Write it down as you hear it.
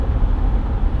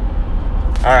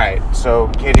All right. So,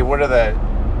 Katie, what are the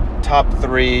top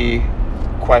 3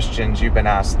 questions you've been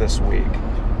asked this week?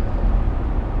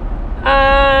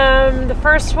 The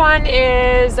first one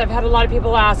is I've had a lot of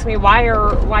people ask me why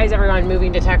is everyone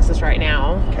moving to Texas right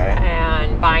now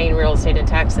and buying real estate in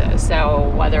Texas. So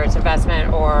whether it's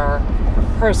investment or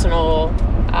personal,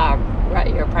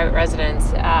 your private residence.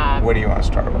 What do you want to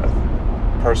start with?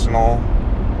 Personal?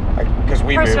 Because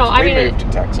we moved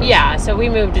to Texas. Yeah, so we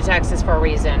moved to Texas for a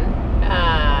reason.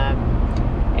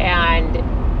 And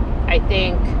I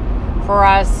think for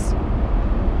us,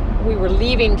 we were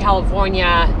leaving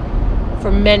California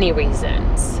for many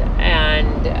reasons,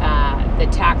 and the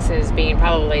taxes being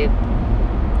probably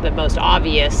the most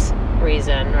obvious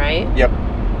reason, right? Yep.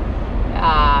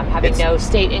 Having no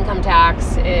state income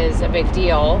tax is a big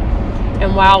deal.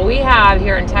 And while we have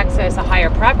here in Texas a higher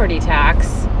property tax,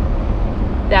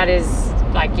 that is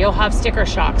like you'll have sticker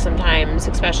shock sometimes,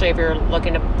 especially if you're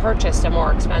looking to purchase a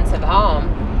more expensive home,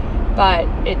 but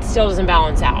it still doesn't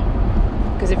balance out.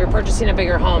 Because if you're purchasing a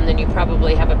bigger home, then you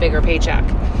probably have a bigger paycheck,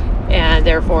 and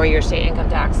therefore your state income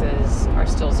taxes are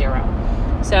still zero.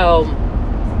 So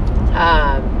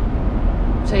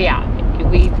yeah,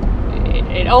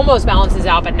 it almost balances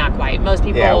out, but not quite. Most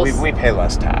people... Yeah, we pay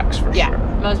less tax for sure.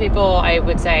 Yeah, most people, I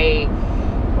would say,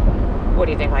 what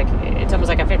do you think? Like, it's almost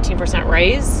like a 15%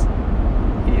 raise?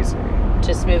 Easy.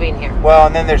 Just moving here. Well,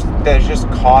 and then there's just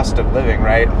cost of living,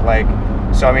 right? Like,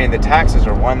 so I mean, the taxes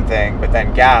are one thing, but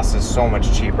then gas is so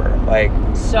much cheaper. Like,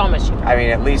 so much cheaper. I mean,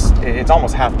 at least it's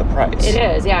almost half the price. It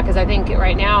is, yeah, because I think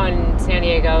right now in San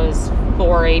Diego is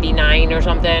 $4.89 or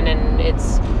something, and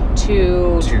it's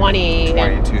 $2.20.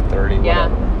 $2.30, yeah.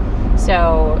 whatever.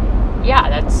 So,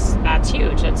 yeah, that's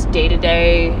huge. That's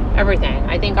day-to-day everything.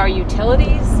 I think our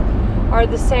utilities are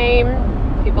the same.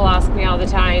 People ask me all the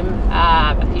time.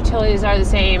 Utilities are the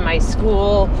same. My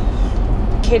school,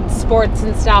 kids' sports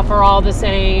and stuff are all the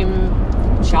same.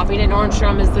 Shopping at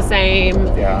Nordstrom is the same.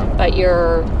 Yeah. But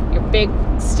your big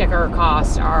sticker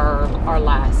costs are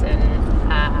less, and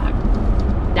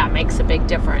that makes a big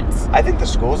difference. I think the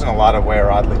schools in a lot of ways are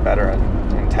oddly better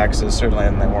in Texas, certainly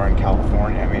than they were in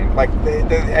California. I mean, like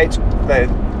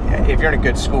if you're in a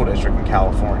good school district in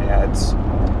California, it's,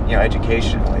 you know,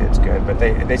 educationally it's good, but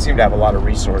they seem to have a lot of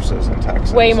resources in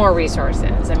Texas. Way more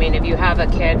resources. I mean, if you have a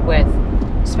kid with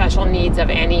special needs of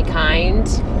any kind,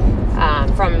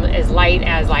 from as light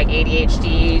as like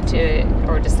ADHD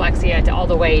or dyslexia to all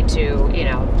the way to, you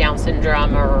know, Down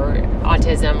syndrome or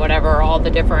autism, whatever, all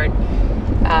the different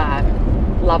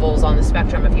levels on the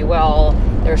spectrum, if you will.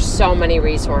 There's so many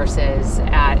resources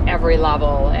at every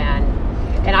level, and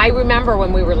I remember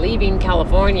when we were leaving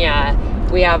California,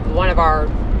 we have one of our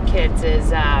kids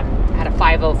had a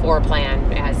 504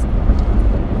 plan. It has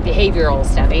behavioral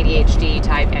stuff, ADHD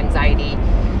type anxiety,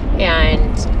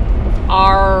 and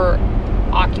our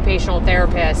occupational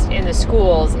therapist in the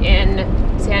schools in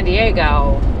San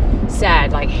Diego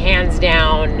said, like, hands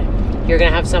down, you're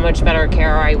gonna have so much better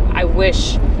care. I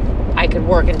wish I could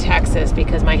work in Texas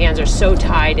because my hands are so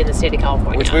tied in the state of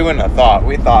California. Which we wouldn't have thought.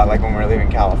 We thought, like, when we were leaving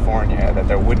California, that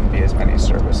there wouldn't be as many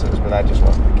services, but that just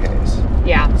wasn't the case.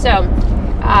 Yeah, so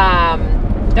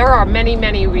there are many,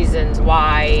 many reasons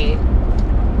why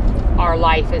our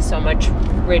life is so much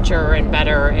richer and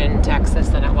better in Texas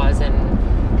than it was in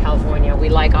California. We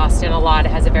like Austin a lot.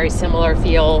 It has a very similar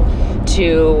feel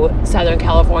to Southern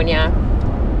California.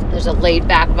 There's a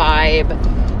laid-back vibe.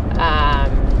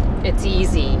 It's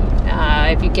easy.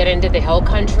 If you get into the hill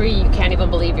country, you can't even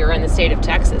believe you're in the state of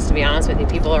Texas, to be honest with you.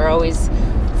 People are always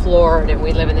floored, and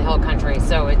we live in the hill country,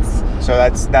 so it's... So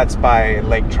that's by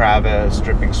Lake Travis,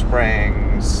 Dripping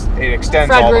Springs. It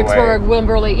extends all the way. Fredericksburg,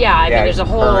 Wimberley. Yeah, I mean, there's a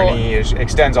whole... Bernie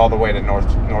extends all the way to north,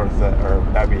 or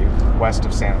that'd be west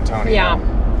of San Antonio. Yeah.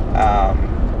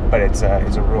 But it's a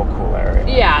real cool area.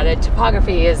 Yeah, the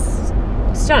topography is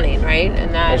stunning, right?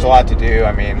 And there's a lot to do.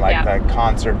 I mean, like the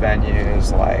concert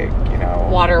venues, like, you know,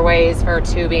 waterways for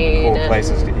tubing, cool and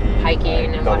places to eat,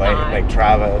 hiking, like and the whatnot. Lake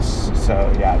Travis.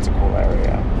 So yeah, it's a cool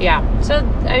area. Yeah. So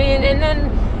I mean, and then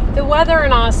the weather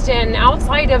in Austin,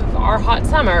 outside of our hot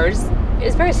summers,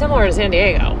 is very similar to San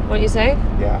Diego. Wouldn't you say?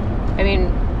 Yeah. I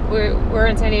mean, we're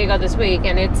in San Diego this week,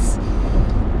 and it's,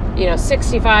 you know,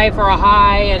 65 for a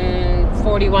high and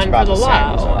 41 for the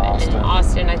low. In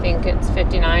Austin, I think it's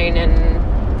 59 and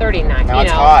 39. Now,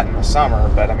 it's hot in the summer,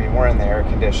 but I mean, we're in the air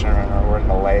conditioner, or we're in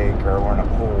the lake, or we're in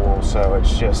a pool, so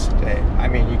it's just, I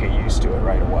mean, you get used to it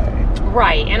right away.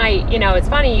 Right, and it's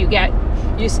funny, you get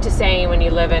used to saying when you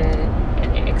live in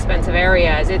expensive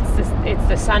areas, it's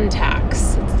the sun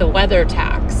tax, it's the weather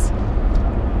tax,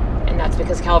 and that's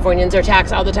because Californians are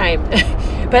taxed all the time.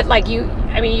 But like you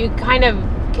kind of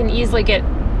can easily get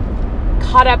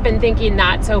caught up in thinking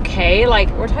that's okay. Like,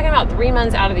 we're talking about 3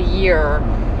 months out of the year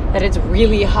that it's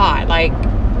really hot, like,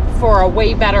 for a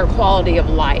way better quality of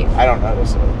life. I don't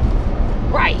notice it.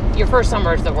 Right. Your first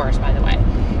summer is the worst, by the way.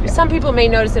 Yeah. Some people may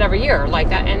notice it every year like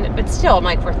that, but still, I'm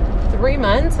like, for 3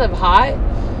 months of hot,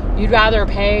 you'd rather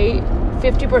pay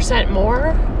 50%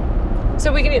 more?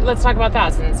 So let's talk about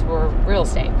that since we're real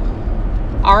estate.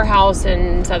 Our house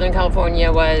in Southern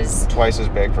California was... Twice as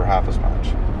big for half as much.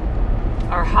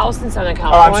 Our house in Southern Oh,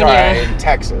 California... I'm sorry, in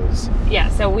Texas. Yeah,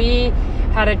 so we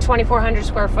had a 2,400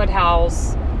 square foot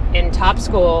house in top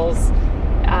schools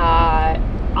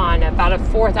on about a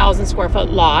 4,000 square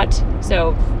foot lot.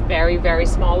 So very, very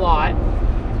small lot.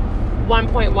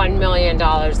 $1.1 million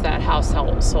that house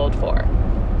sold for.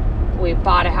 We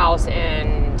bought a house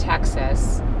in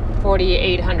Texas,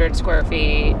 4,800 square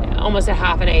feet, almost a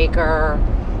half an acre,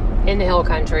 in the hill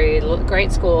country,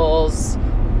 great schools,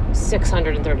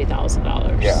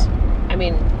 $630,000. Yeah. I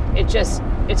mean, it's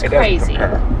It crazy.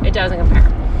 doesn't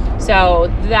compare.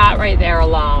 So that right there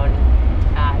alone,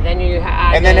 then you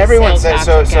add. And then the everyone sales says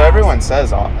tax so. of Everyone gas.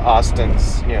 says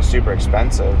Austin's super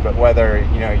expensive, but whether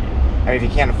if you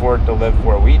can't afford to live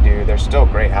where we do, there's still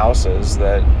great houses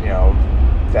that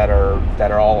that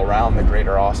are all around the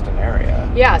greater Austin area.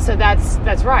 Yeah, so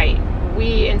that's right.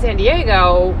 We in San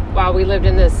Diego, while we lived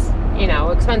in this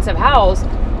expensive house,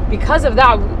 because of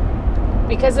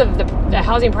the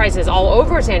housing prices all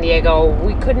over San Diego,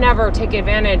 we could never take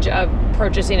advantage of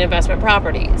purchasing investment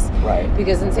properties. Right.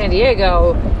 Because in San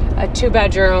Diego, a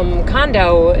 2-bedroom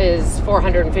condo is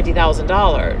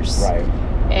 $450,000. Right.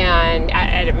 And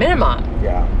at a minimum,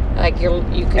 Yeah. like you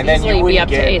could And then easily be up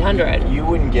to $800. You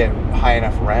wouldn't get high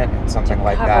enough rent in something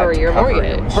like that cover to your cover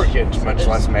mortgage. your mortgage, So much there's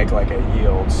less make like a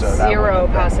yield. So that Zero wouldn't have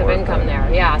been passive worth income it. there.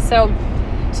 Yeah. So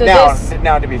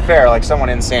Now to be fair, like someone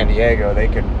in San Diego, they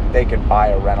could buy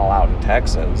a rental out in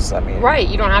Texas. I mean, right,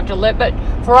 you don't have to live. But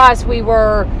for us, we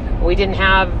didn't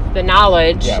have the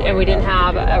knowledge, Yeah, and we didn't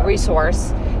have do a that.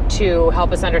 resource to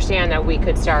help us understand that we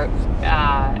could start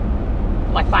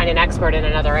find an expert in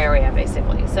another area,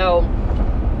 basically. So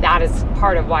that is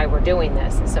part of why we're doing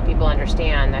this, is so people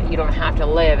understand that you don't have to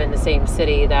live in the same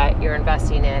city that you're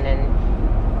investing in. And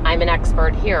I'm an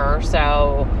expert here,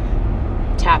 so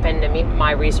tap into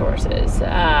my resources.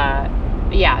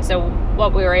 So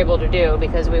what we were able to do,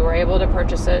 because we were able to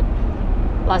purchase a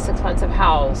less expensive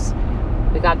house,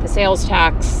 we got the sales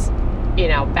tax,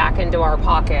 back into our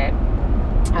pocket,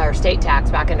 our state tax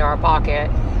back into our pocket,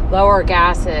 lower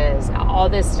gases, all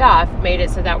this stuff made it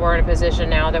so that we're in a position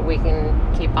now that we can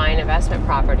keep buying investment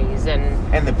properties.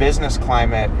 And the business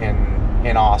climate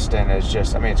in Austin is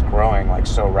just, it's growing like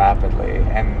so rapidly,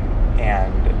 and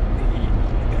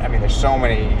there's so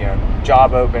many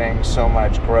job openings, so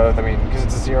much growth. Because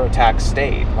it's a zero tax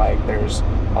state, like there's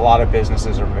a lot of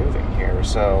businesses are moving here,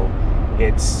 so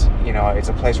it's it's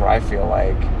a place where I feel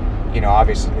like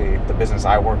obviously the business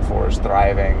I work for is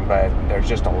thriving, but there's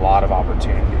just a lot of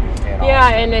opportunity in Austin.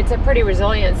 and it's a pretty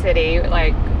resilient city.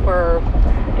 Like, we're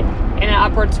in an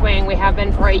upward swing. We have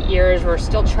been for 8 years. We're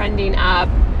still trending up.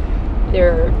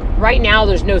 Right now,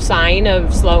 there's no sign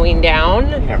of slowing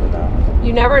down. You never know.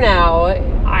 You never know.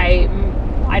 I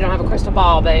don't have a crystal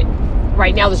ball, but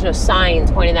right now there's no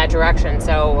signs pointing that direction.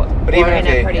 So But we're even in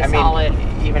if a pretty solid.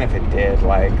 even if it did,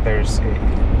 like there's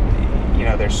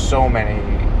so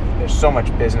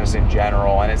much business in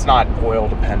general, and it's not oil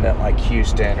dependent like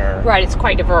Houston or Right, it's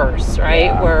quite diverse, right?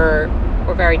 Yeah. We're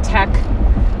very tech.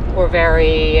 We're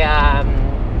very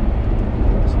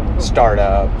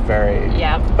startup, very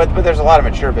yeah. But there's a lot of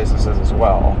mature businesses as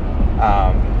well.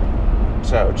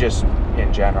 So just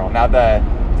in general. Now the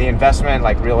investment,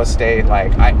 like real estate,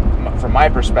 like from my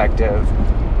perspective,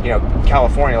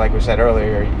 California, like we said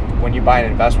earlier, when you buy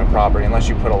an investment property, unless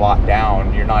you put a lot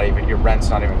down, your rent's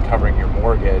not even covering your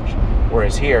mortgage.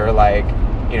 Whereas here, like,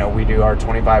 we do our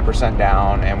 25%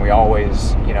 down, and we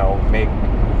always, make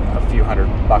a few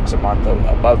 $100 a month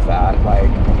above that. Like,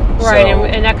 Right, so,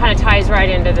 and that kind of ties right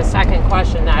into the second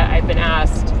question that I've been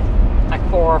asked like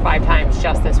 4 or 5 times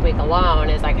just this week alone,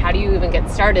 is like, how do you even get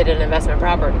started in investment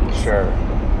properties? Sure.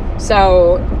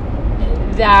 So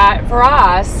that for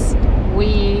us,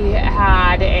 we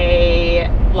had a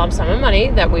lump sum of money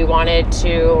that we wanted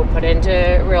to put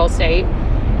into real estate,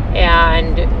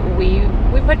 and we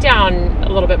put down a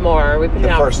little bit more. We put The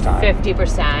down first time.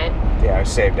 50%. Yeah, I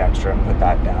saved extra and put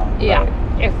that down. Yeah.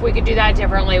 But If we could do that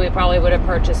differently, we probably would have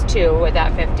purchased 2 with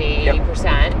that 50%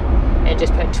 and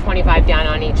just put 25 down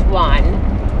on each one.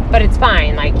 But it's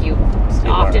fine. Like,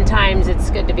 oftentimes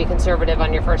it's good to be conservative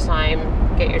on your first time.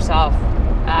 Get yourself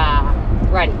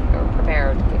ready or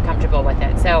prepared, get comfortable with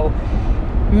it. So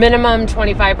minimum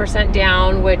 25%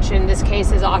 down, which in this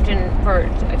case is often,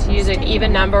 to use an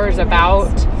even number, is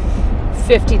about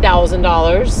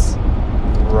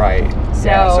 $50,000. Right.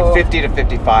 So 50 to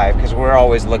 55, because we're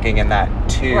always looking in that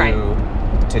 2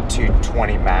 to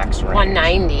 220 max range.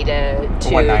 190 to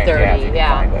 230.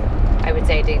 Yeah. I would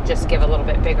say to just give a little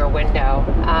bit bigger window.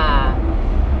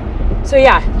 So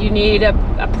yeah, you need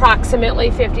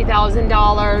approximately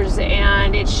 $50,000,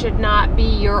 and it should not be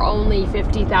your only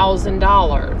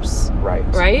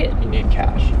 $50,000. Right? You need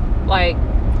cash. Like,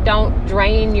 don't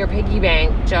drain your piggy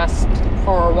bank just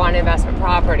for one investment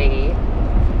property.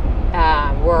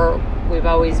 We've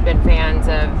always been fans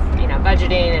of,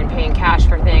 budgeting and paying cash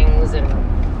for things, and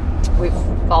we've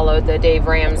followed the Dave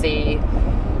Ramsey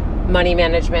money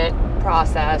management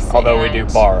process. Although we do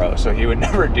borrow, so he would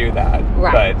never do that.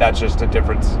 Right. But that's just a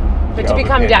difference. But to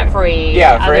become debt free,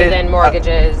 than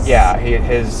mortgages.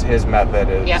 His method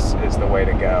is the way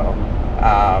to go.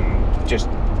 Just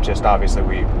obviously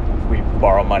we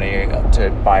borrow money to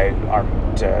buy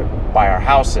our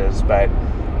houses, but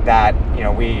that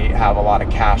we have a lot of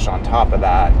cash on top of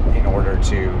that in order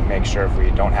to make sure if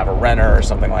we don't have a renter or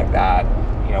something like that,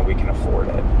 we can afford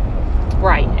it.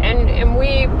 Right, and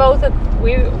we both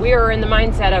we are in the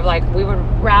mindset of, like, we would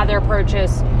rather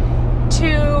purchase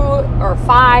 2 or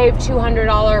 5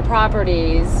 $200,000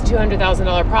 properties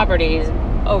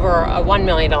over a $1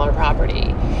 million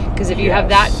property, because if you have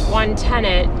that one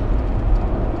tenant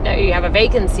that you have a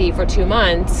vacancy for 2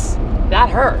 months, that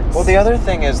hurts. Well, the other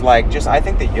thing is, like, I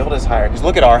think the yield is higher, because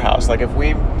look at our house. Like, if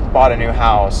we bought a new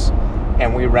house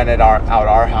and we rented out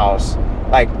our house,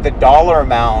 like, the dollar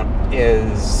amount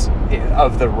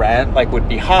of the rent, like, would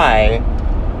be high,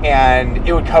 and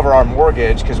it would cover our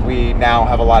mortgage because we now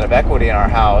have a lot of equity in our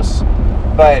house.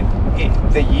 But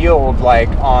the yield, like,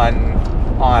 on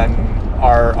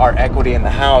our equity in the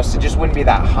house, it just wouldn't be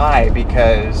that high,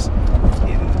 because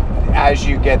as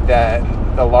you get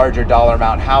the larger dollar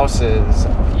amount houses,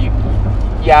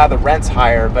 the rent's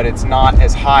higher, but it's not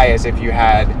as high as if you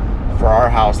had, for our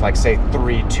house, like, say,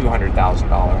 3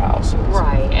 $200,000 houses.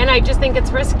 Right, and I just think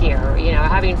it's riskier.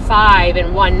 Having 5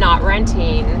 and 1 not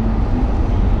renting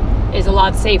is a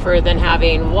lot safer than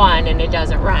having 1 and it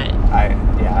doesn't rent.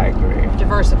 I agree.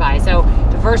 Diversify. So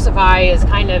diversify is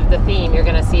kind of the theme you're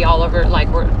going to see all over. Like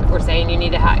we're saying, you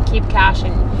need to keep cash,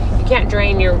 and you can't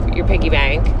drain your piggy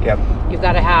bank. Yep. You've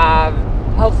got to have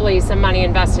hopefully some money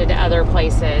invested other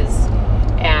places,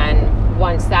 and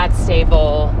once that's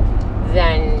stable,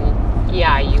 then you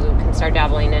can start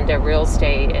dabbling into real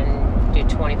estate and do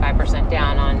 25%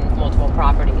 down on multiple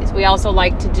properties. We also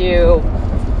like to do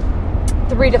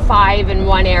 3 to 5 in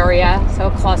one area, so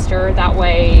a cluster. That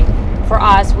way, for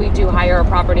us, we do hire a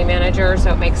property manager,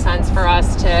 so it makes sense for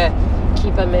us to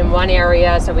keep them in one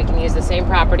area so we can use the same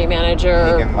property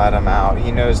manager. He can let them out.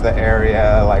 He knows the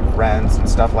area, like rents and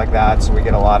stuff like that, so we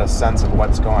get a lot of sense of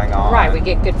what's going on. Right, we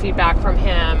get good feedback from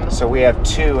him. So we have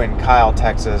 2 in Kyle,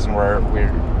 Texas, and we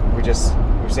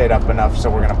stayed up enough, so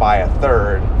we're going to buy a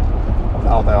 3rd.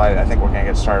 Although I think we're going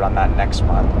to get started on that next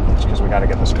month, because we got to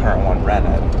get this current one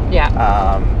rented. Yeah.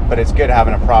 But it's good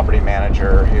having a property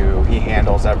manager who he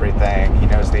handles everything. He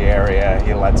knows the area.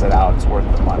 He lets it out. It's worth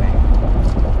the money.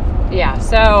 Yeah.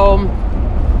 So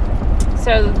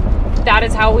that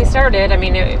is how we started. I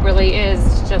mean, it really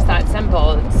is just that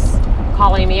simple. It's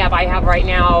calling me up. I have right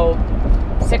now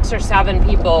 6 or 7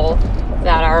 people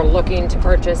that are looking to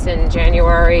purchase in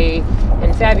January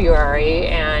and February,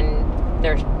 and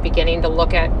they're beginning to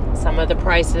look at some of the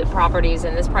properties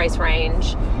in this price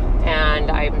range, and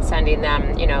I'm sending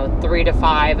them, 3 to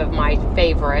 5 of my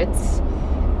favorites.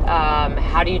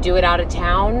 How do you do it out of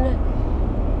town?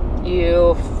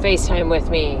 You FaceTime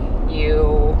with me.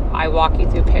 I walk you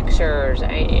through pictures.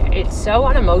 It's so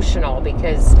unemotional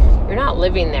because you're not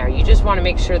living there. You just want to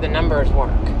make sure the numbers work.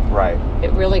 Right.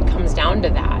 It really comes down to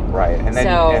that. Right. And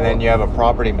then you have a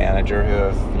property manager who,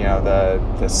 if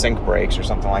the sink breaks or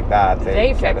something like that,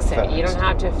 they fix it. You don't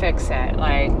have to fix it.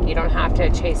 Like, you don't have to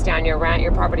chase down your rent.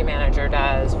 Your property manager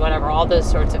does, whatever, all those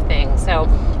sorts of things. So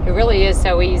it really is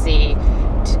so easy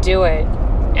to do it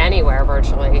anywhere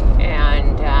virtually.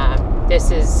 And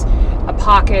this is a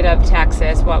pocket of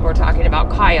Texas. What we're talking about,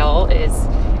 Kyle, is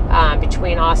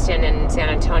between Austin and San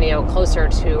Antonio, closer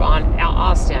to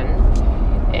Austin.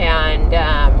 And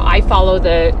I follow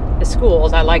the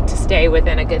schools. I like to stay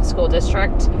within a good school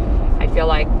district. I feel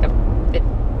like the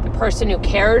person who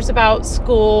cares about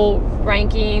school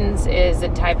rankings is the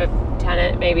type of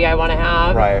tenant maybe I want to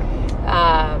have. Right.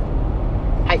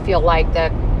 I feel like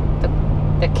the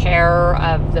care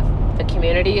of the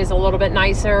community is a little bit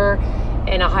nicer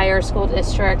in a higher school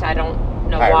district. I don't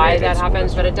know why that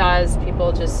happens, but it does.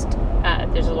 People just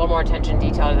There's a little more attention to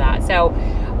detail to that. So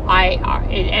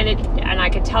I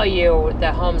could tell you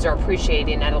the homes are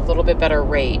appreciating at a little bit better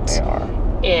rate. They are.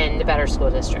 In the better school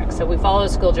districts. So we follow the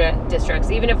school districts.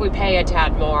 Even if we pay a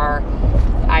tad more,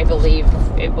 I believe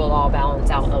it will all balance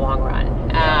out in the long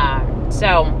run.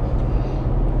 So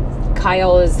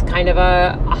Kyle is kind of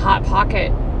a hot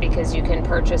pocket because you can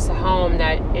purchase a home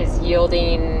that is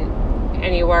yielding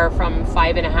anywhere from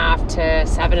 5.5% to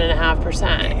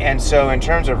 7.5%. And so in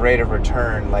terms of rate of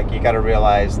return, like, you got to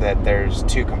realize that there's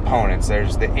two components.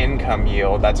 There's the income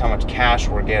yield. That's how much cash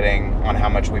we're getting on how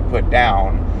much we put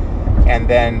down. And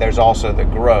then there's also the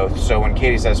growth. So when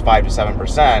Katie says 5 to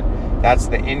 7%, that's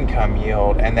the income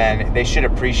yield. And then they should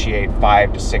appreciate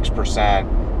 5 to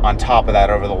 6% on top of that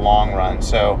over the long run.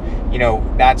 So,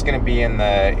 that's going to be in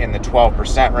the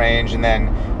 12% range. And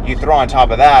then you throw on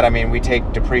top of that, I mean, we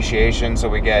take depreciation, so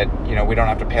we get, we don't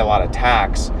have to pay a lot of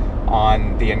tax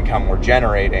on the income we're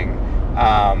generating.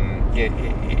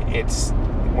 It's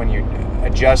when you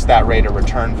adjust that rate of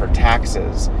return for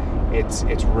taxes,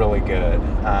 it's really good.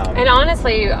 And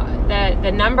honestly,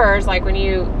 the numbers, like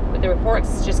the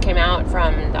reports just came out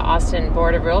from the Austin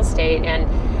Board of Real Estate, and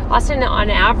Austin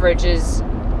on average is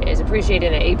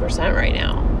appreciating at 8% right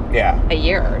now. Yeah. A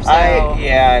year. So.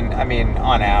 And I mean,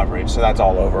 on average, so that's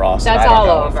all over Austin. That's all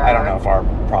over. I don't know if our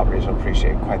properties will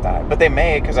appreciate quite that, but they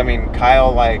may, because I mean,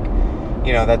 Kyle,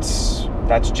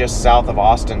 that's just south of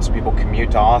Austin, so people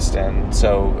commute to Austin.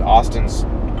 So Austin's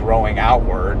growing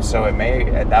outward, so that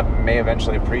may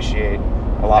eventually appreciate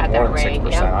a lot more than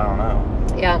 6%. Yeah. I don't know.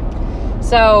 Yeah.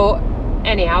 So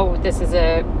anyhow, this is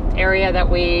a area that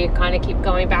we kind of keep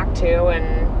going back to,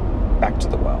 and back to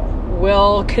the well.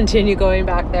 We'll continue going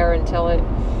back there until it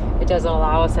doesn't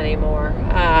allow us anymore.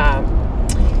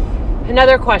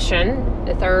 Another question,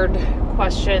 the third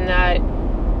question that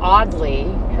oddly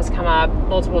has come up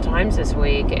multiple times this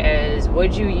week is,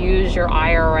 would you use your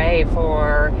IRA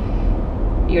for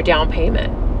your down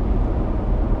payment?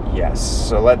 Yes.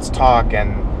 So let's talk,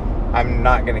 and I'm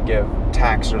not going to give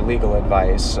tax or legal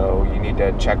advice, so you need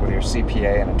to check with your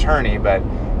CPA and attorney, but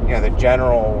the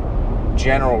general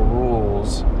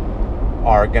rules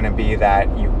are going to be that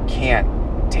you can't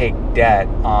take debt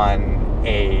on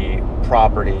a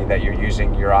property that you're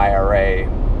using your IRA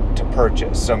to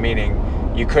purchase. So meaning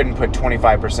you couldn't put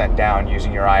 25% down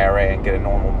using your IRA and get a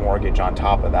normal mortgage on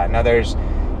top of that. Now there's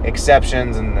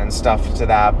exceptions and stuff to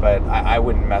that, but I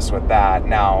wouldn't mess with that.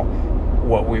 Now,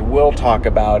 what we will talk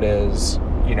about is,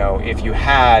 if you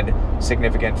had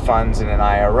significant funds in an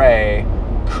IRA,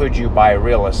 could you buy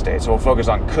real estate? So we'll focus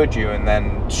on could you and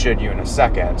then should you in a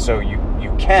second. So you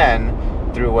can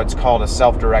through what's called a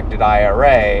self-directed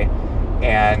IRA,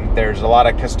 and there's a lot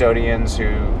of custodians who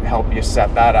help you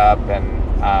set that up,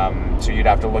 and so you'd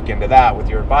have to look into that with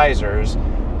your advisors,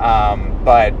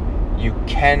 but you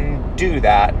can do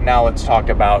that. Now let's talk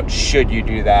about should you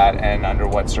do that and under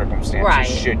what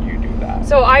circumstances should you do that.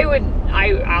 So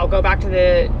I'll go back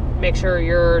to make sure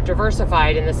you're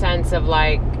diversified in the sense of,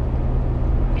 like,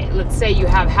 let's say you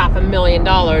have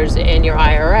 $500,000 in your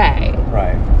IRA.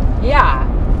 Right. Yeah.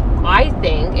 I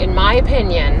think, in my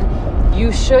opinion,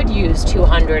 you should use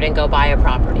 200 and go buy a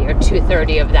property, or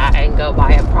 230 of that and go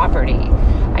buy a property.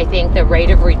 I think the rate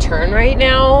of return right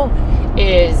now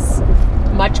is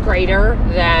much greater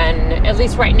than, at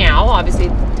least right now, obviously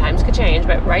times could change,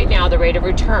 but right now the rate of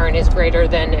return is greater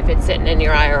than if it's sitting in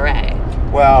your IRA.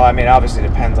 Well, I mean, obviously it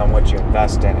depends on what you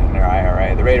invest in your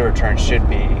IRA. The rate of return should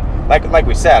be, like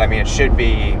we said, I mean, it should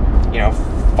be,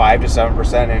 5 to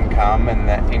 7% income and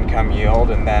the income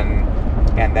yield, and then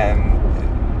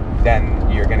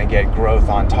you're going to get growth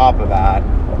on top of that.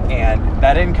 And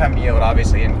that income yield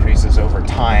obviously increases over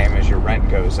time as your rent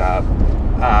goes up.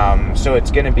 So it's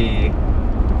going to be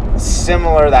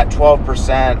similar, that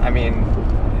 12%, I mean,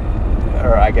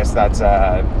 or I guess that's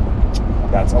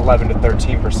 11 to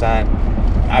 13%.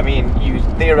 I mean, you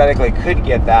theoretically could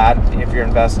get that if you're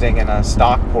investing in a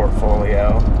stock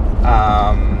portfolio,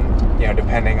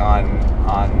 depending on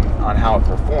how it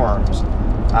performs.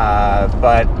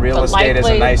 But real estate is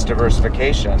a nice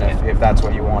diversification if that's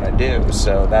what you want to do.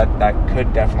 So that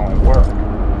could definitely work.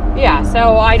 Yeah.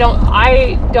 So I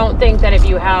don't think that if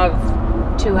you have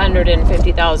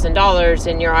 $250,000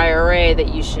 in your IRA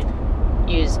that you should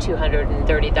use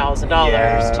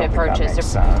 $230,000 to purchase. That makes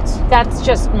sense. That's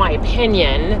just my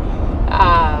opinion.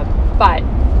 But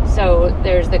so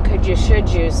there's the could you should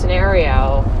you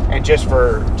scenario. And just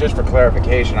for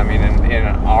clarification, I mean, in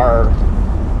our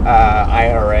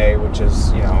IRA, which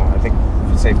is I think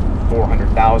say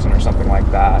 $400,000 or something like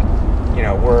that,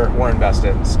 we're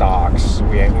invested in stocks.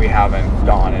 We haven't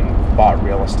gone and bought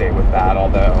real estate with that,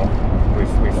 although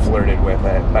we've flirted with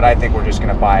it, but I think we're just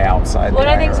going to buy outside. Well,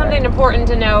 the I think IRA. something important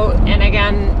to note, and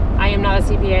again, I am not a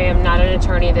CPA, I'm not an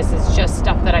attorney, this is just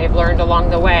stuff that I have learned along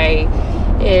the way,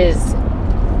 is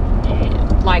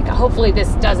like, hopefully this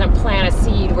doesn't plant a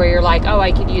seed where you're like, oh,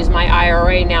 I could use my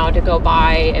IRA now to go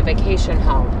buy a vacation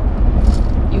home.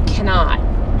 You cannot.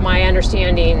 My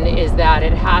understanding is that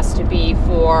it has to be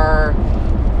for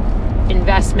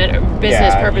investment or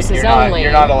business purposes only.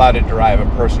 You're not allowed to derive a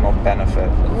personal benefit.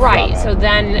 Right. From it. So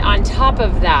then on top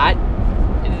of that,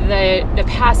 the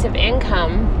passive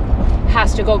income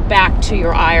has to go back to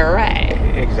your IRA.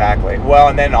 Exactly. Well,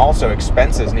 and then also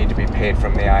expenses need to be paid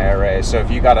from the IRA. So if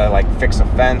you got to like fix a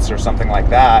fence or something like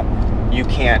that, you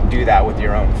can't do that with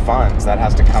your own funds. That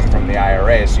has to come from the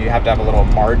IRA. So you have to have a little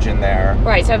margin there.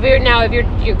 Right. So if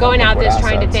you're going out this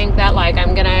trying to think that like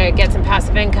I'm gonna get some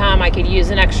passive income, I could use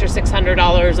an extra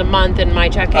 $600 a month in my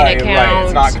checking account. Right.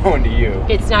 It's not going to you.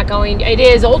 It's not going. It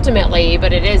is ultimately,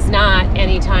 but it is not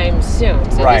anytime soon.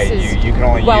 So right. This is you can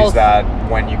only use that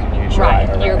when you can use your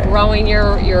IRA. You're growing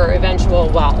your eventual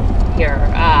wealth here.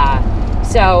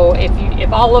 So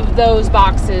if all of those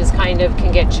boxes kind of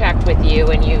can get checked with you,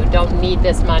 and you don't need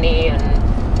this money,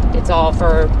 and it's all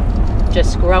for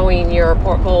just growing your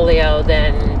portfolio,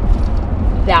 then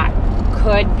that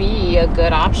could be a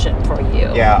good option for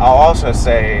you. Yeah, I'll also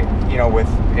say,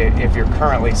 if you're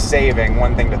currently saving,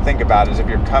 one thing to think about is if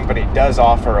your company does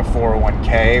offer a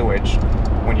 401k, which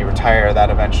when you retire, that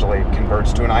eventually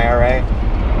converts to an IRA,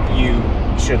 you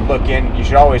should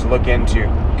always look into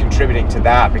contributing to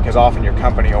that, because often your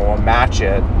company will match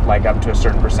it like up to a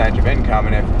certain percentage of income.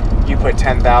 And if you put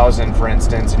 $10,000, for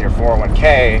instance, in your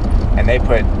 401k, and they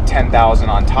put $10,000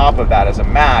 on top of that as a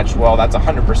match, well, that's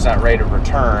 100% rate of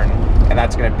return, and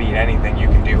that's going to beat anything you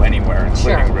can do anywhere,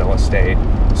 including real estate.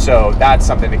 So that's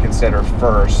something to consider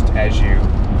first as you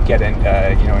get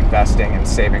into investing and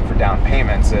saving for down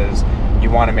payments. Is you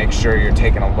want to make sure you're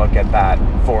taking a look at that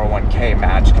 401k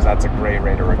match, because that's a great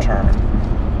rate of return.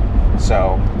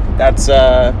 So that's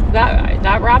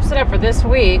that wraps it up for this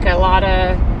week. A lot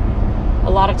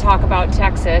of talk about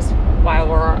Texas while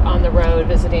we're on the road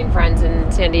visiting friends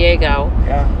in San Diego.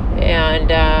 Yeah. And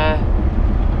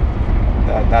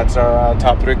that's our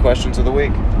top 3 questions of the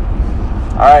week.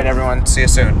 All right, everyone. See you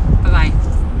soon. Bye-bye.